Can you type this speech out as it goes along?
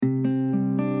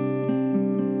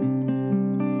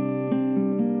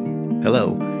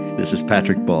Hello, this is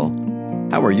Patrick Ball.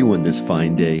 How are you on this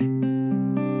fine day?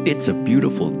 It's a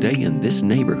beautiful day in this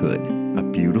neighborhood, a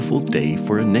beautiful day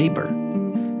for a neighbor.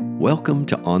 Welcome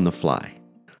to On the Fly,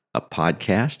 a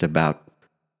podcast about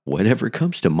whatever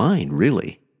comes to mind,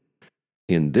 really.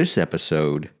 In this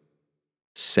episode,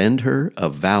 Send Her a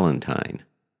Valentine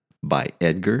by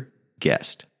Edgar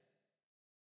Guest.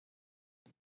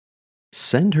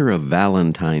 Send her a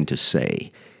Valentine to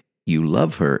say you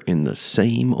love her in the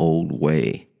same old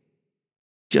way.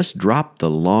 Just drop the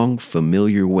long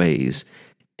familiar ways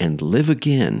and live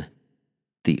again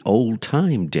the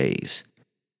old-time days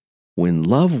when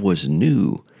love was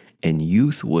new and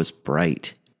youth was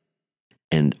bright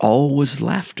and all was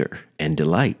laughter and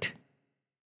delight.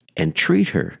 And treat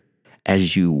her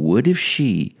as you would if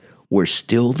she were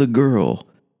still the girl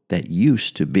that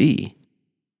used to be.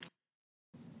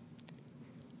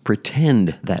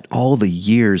 Pretend that all the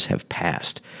years have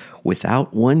passed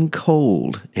without one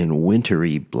cold and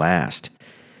wintry blast,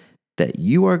 that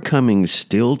you are coming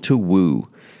still to woo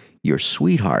your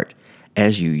sweetheart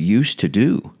as you used to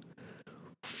do.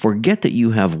 Forget that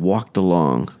you have walked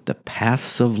along the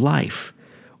paths of life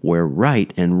where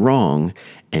right and wrong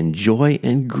and joy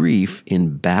and grief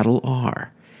in battle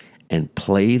are, and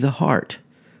play the heart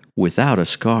without a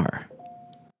scar.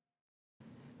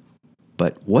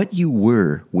 But what you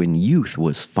were when youth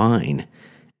was fine,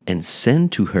 and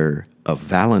send to her a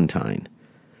Valentine.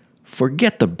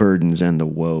 Forget the burdens and the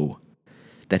woe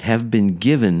that have been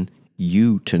given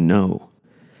you to know,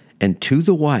 and to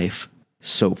the wife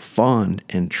so fond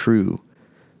and true,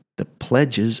 the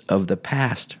pledges of the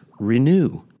past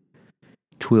renew.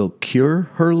 'Twill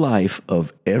cure her life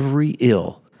of every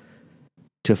ill,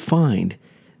 to find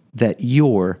that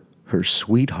you're her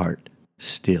sweetheart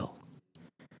still.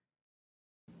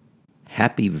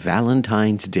 Happy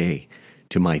Valentine's Day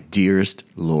to my dearest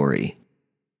Lori.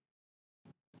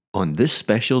 On this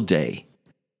special day,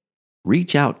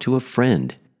 reach out to a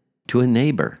friend, to a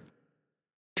neighbor,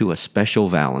 to a special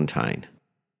Valentine.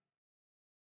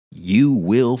 You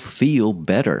will feel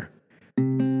better,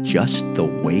 just the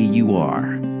way you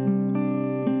are.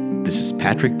 This is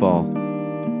Patrick Ball.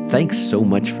 Thanks so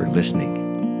much for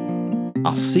listening.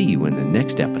 I'll see you in the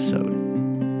next episode.